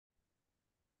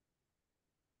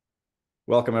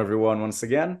Welcome everyone once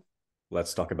again.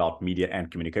 Let's talk about media and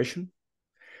communication.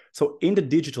 So in the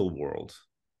digital world,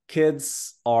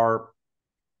 kids are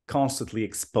constantly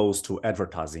exposed to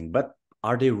advertising, but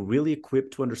are they really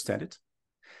equipped to understand it?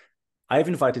 I've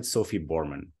invited Sophie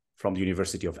Borman from the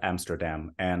University of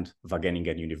Amsterdam and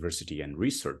Wageningen University and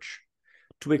Research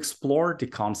to explore the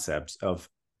concepts of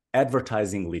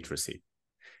advertising literacy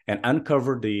and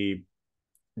uncover the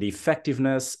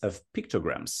effectiveness of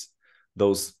pictograms,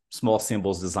 those small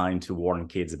symbols designed to warn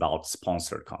kids about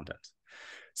sponsored content.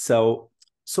 So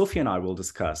Sophie and I will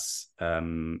discuss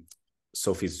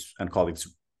Sophie's and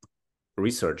colleagues'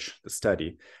 research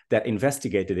study that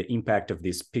investigated the impact of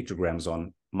these pictograms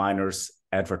on minors'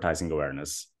 advertising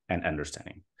awareness and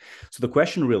understanding. So the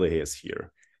question really is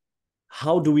here,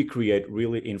 how do we create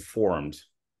really informed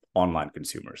online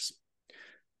consumers?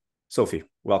 Sophie,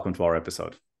 welcome to our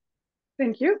episode.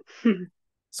 Thank you.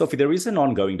 Sophie, there is an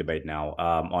ongoing debate now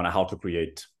on how to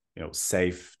create,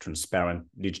 safe, transparent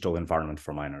digital environment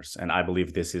for minors, and I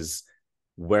believe this is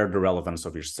where the relevance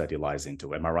of your study lies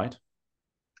into. Am I right?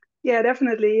 Yeah,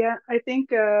 definitely. Yeah, I think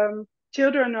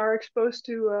children are exposed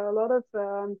to a lot of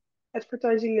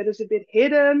advertising that is a bit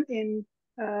hidden in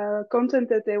content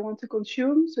that they want to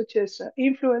consume, such as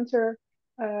influencer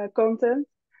content.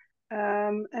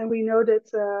 And we know that,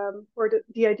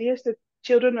 the idea is that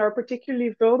children are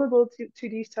particularly vulnerable to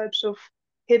these types of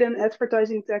hidden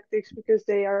advertising tactics because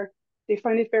they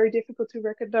find it very difficult to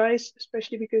recognize,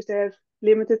 especially because they have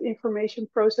limited information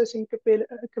processing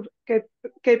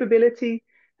capability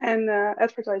and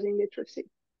advertising literacy.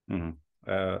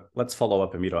 Mm-hmm. Let's follow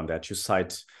up a bit on that.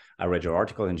 I read your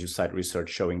article and you cite research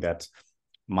showing that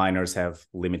minors have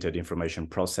limited information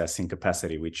processing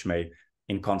capacity, which may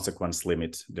in consequence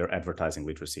limit their advertising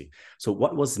literacy. So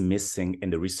what was missing in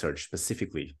the research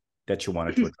specifically that you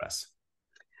wanted to address?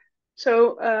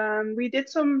 So we did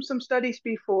some studies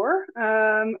before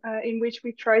in which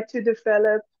we tried to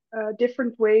develop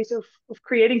different ways of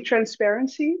creating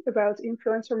transparency about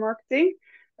influencer marketing.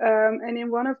 And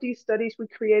in one of these studies, we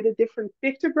created different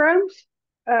pictograms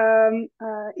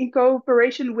in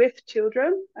cooperation with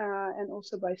children and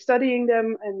also by studying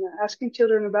them and asking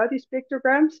children about these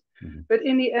pictograms. Mm-hmm. But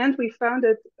in the end, we found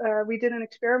that we did an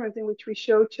experiment in which we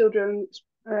showed children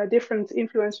different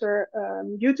influencer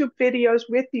YouTube videos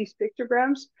with these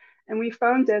pictograms. And we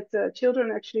found that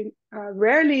children actually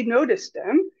rarely noticed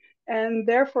them, and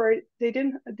therefore they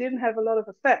didn't have a lot of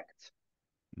effect.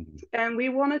 Mm-hmm. And we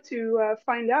wanted to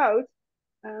find out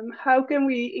how can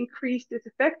we increase this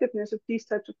effectiveness of these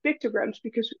types of pictograms,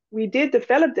 because we did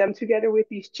develop them together with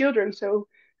these children, so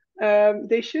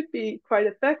they should be quite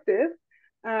effective.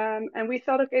 And we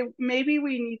thought, okay, maybe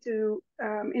we need to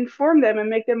inform them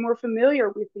and make them more familiar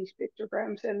with these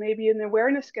pictograms, and maybe an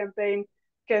awareness campaign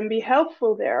can be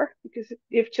helpful there, because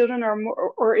if children are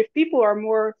more, or if people are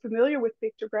more familiar with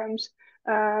pictograms,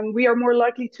 we are more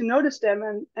likely to notice them,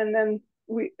 and then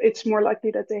it's more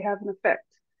likely that they have an effect.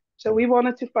 So we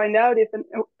wanted to find out if an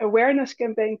awareness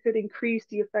campaign could increase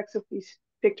the effects of these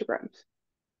pictograms.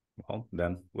 Well,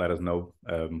 then let us know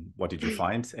what did you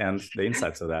find and the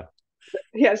insights of that.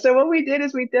 Yeah, so what we did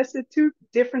is we tested two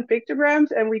different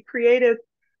pictograms and we created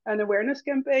an awareness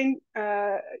campaign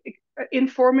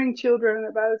informing children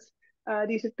about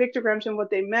these pictograms and what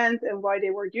they meant and why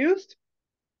they were used.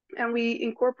 And we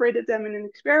incorporated them in an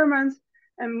experiment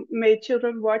and made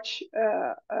children watch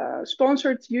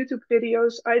sponsored YouTube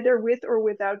videos either with or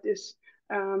without this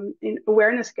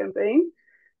awareness campaign.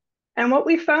 And what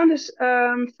we found is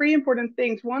three important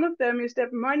things. One of them is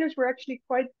that minors were actually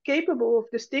quite capable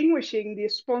of distinguishing the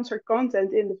sponsored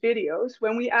content in the videos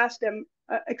when we asked them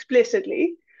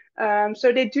explicitly.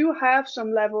 So they do have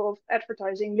some level of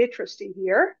advertising literacy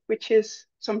here, which is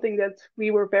something that we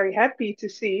were very happy to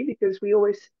see, because we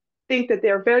always think that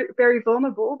they're very, very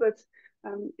vulnerable. But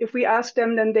if we asked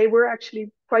them, then they were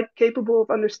actually quite capable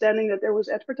of understanding that there was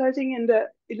advertising in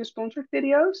the sponsored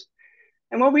videos.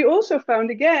 And what we also found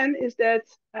again is that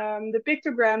the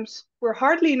pictograms were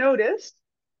hardly noticed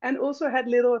and also had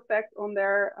little effect on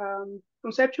their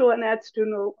conceptual and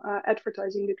attitudinal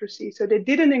advertising literacy. So they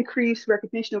didn't increase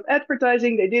recognition of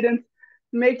advertising, they didn't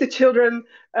make the children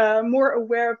more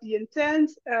aware of the intent,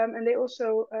 and they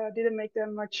also didn't make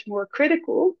them much more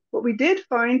critical. But we did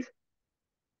find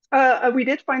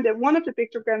that one of the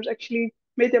pictograms actually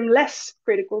made them less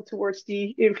critical towards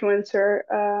the influencer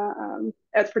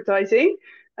advertising,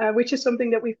 which is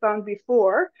something that we found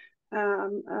before,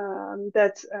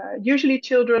 that usually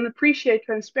children appreciate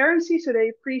transparency, so they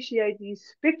appreciate these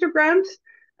pictograms,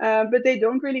 but they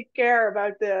don't really care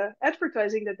about the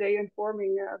advertising that they're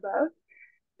informing about.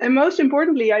 And most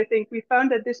importantly, I think we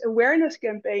found that this awareness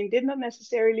campaign did not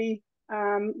necessarily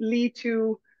lead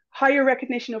to higher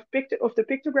recognition of the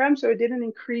pictogram. So it didn't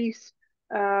increase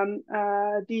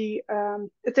the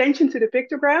attention to the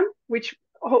pictogram, which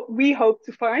we hope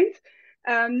to find,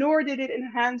 nor did it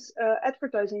enhance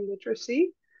advertising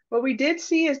literacy. What we did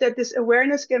see is that this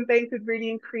awareness campaign could really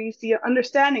increase the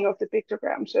understanding of the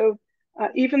pictogram. So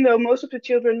even though most of the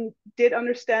children did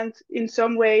understand in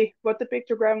some way what the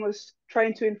pictogram was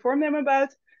trying to inform them about,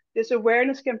 this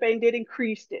awareness campaign did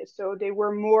increase this. So they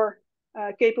were more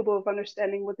capable of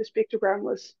understanding what this pictogram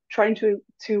was trying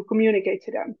to communicate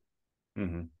to them.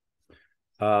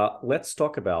 Mm-hmm. Let's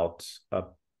talk about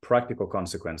practical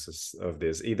consequences of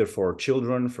this, either for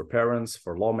children, for parents,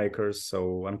 for lawmakers.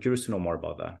 So I'm curious to know more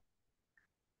about that.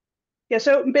 Yeah,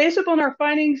 so based upon our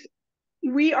findings,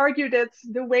 we argue that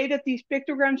the way that these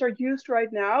pictograms are used right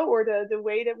now, or the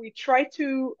way that we try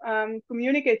to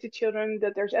communicate to children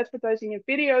that there's advertising in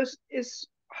videos, is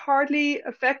hardly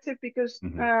effective because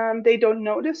they don't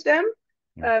notice them.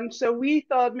 So we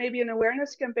thought maybe an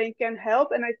awareness campaign can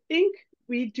help. And I think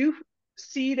we do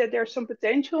see that there's some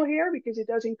potential here because it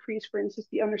does increase, for instance,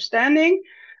 the understanding.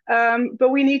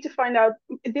 But we need to find out,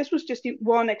 this was just the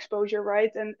one exposure, right?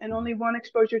 And only one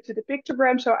exposure to the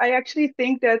pictogram. So I actually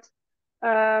think that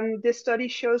this study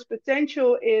shows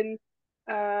potential in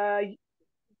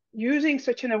using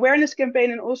such an awareness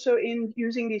campaign and also in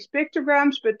using these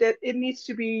pictograms, but that it needs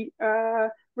to be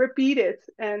repeated.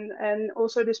 And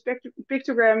also this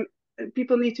pictogram,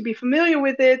 people need to be familiar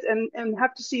with it and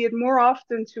have to see it more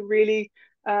often to really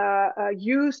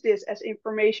use this as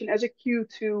information, as a cue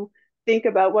to think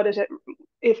about what is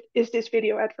it, is this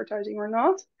video advertising or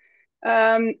not.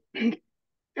 And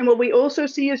what we also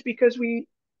see is, because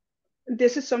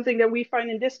this is something that we find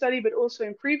in this study, but also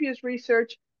in previous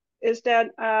research, is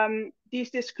that these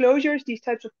disclosures, these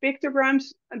types of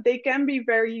pictograms, they can be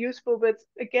very useful, but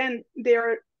again, they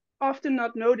are often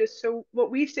not noticed. So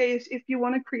what we say is, if you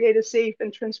want to create a safe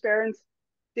and transparent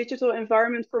digital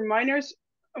environment for minors,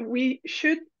 we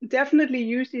should definitely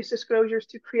use these disclosures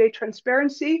to create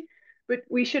transparency, but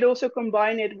we should also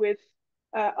combine it with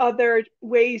other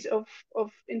ways of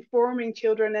informing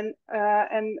children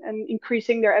and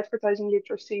increasing their advertising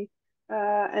literacy,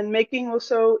 and making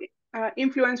also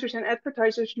influencers and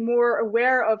advertisers more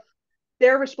aware of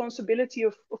their responsibility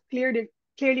of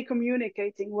clearly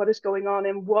communicating what is going on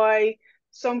and why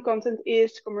some content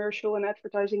is commercial and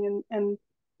advertising and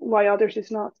why others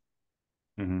is not.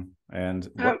 Mm-hmm. And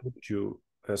what would you,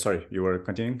 sorry, you were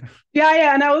continuing?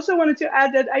 Yeah. And I also wanted to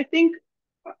add that I think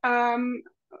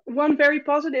one very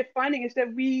positive finding is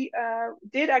that we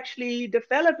did actually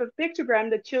develop a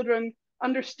pictogram that children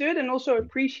understood and also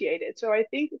appreciated. So I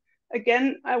think,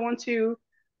 again, I want to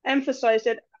emphasize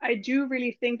that I do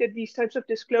really think that these types of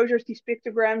disclosures, these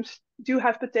pictograms, do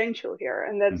have potential here.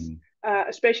 And that's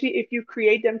especially if you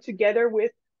create them together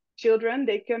with children,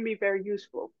 they can be very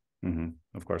useful.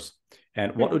 Of course.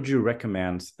 And what would you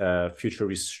recommend future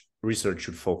research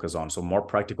should focus on? So more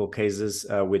practical cases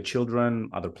with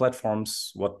children, other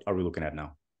platforms. What are we looking at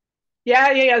now?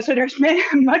 Yeah. So there's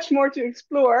much more to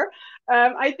explore.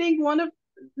 I think one of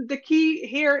the key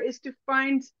here is to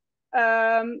find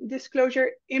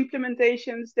disclosure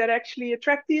implementations that actually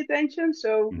attract the attention.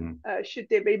 So should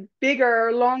they be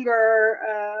bigger, longer,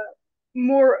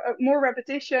 more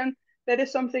repetition? That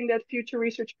is something that future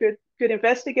research could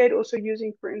investigate. Also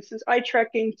using, for instance, eye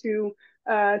tracking to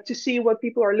see what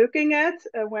people are looking at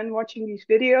when watching these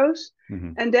videos.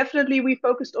 And definitely we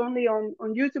focused only on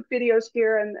YouTube videos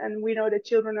here, and we know that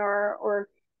children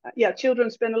children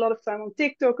spend a lot of time on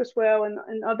TikTok as well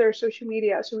and other social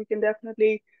media, so we can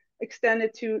definitely extend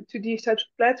it to these types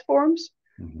of platforms.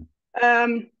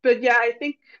 But yeah, I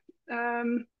think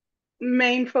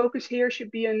main focus here should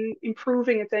be on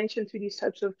improving attention to these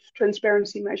types of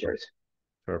transparency measures.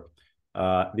 Sure.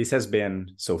 This has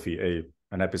been, Sophie,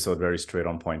 an episode very straight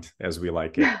on point, as we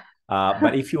like it.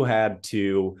 But if you had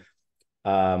to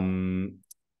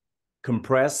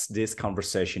compress this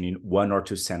conversation in one or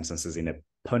two sentences in a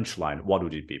punchline, what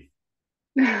would it be?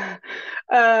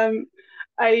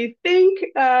 I think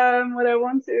what I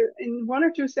want to, in one or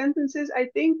two sentences, I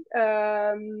think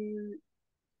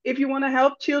if you want to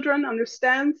help children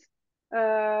understand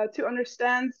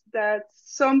that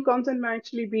some content might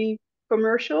actually be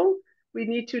commercial, we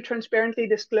need to transparently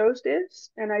disclose this.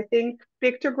 And I think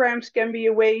pictograms can be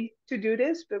a way to do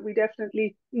this, but we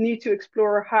definitely need to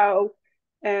explore how,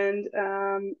 and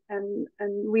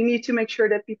we need to make sure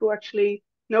that people actually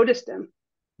notice them.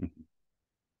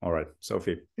 All right,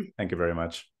 Sophie, thank you very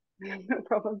much. No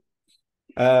problem.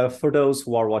 For those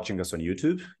who are watching us on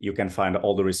YouTube, you can find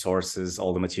all the resources,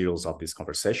 all the materials of this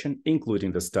conversation,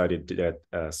 including the study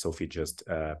that Sophie just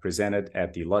presented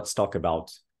at the Let's Talk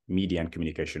About Media and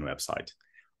Communication website.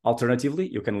 Alternatively,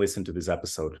 you can listen to this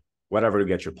episode wherever you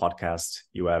get your podcast.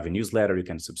 You have a newsletter, you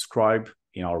can subscribe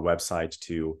in our website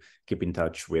to keep in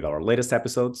touch with our latest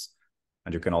episodes.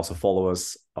 And you can also follow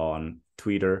us on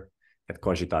Twitter at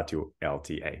Cogitatio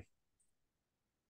LTA.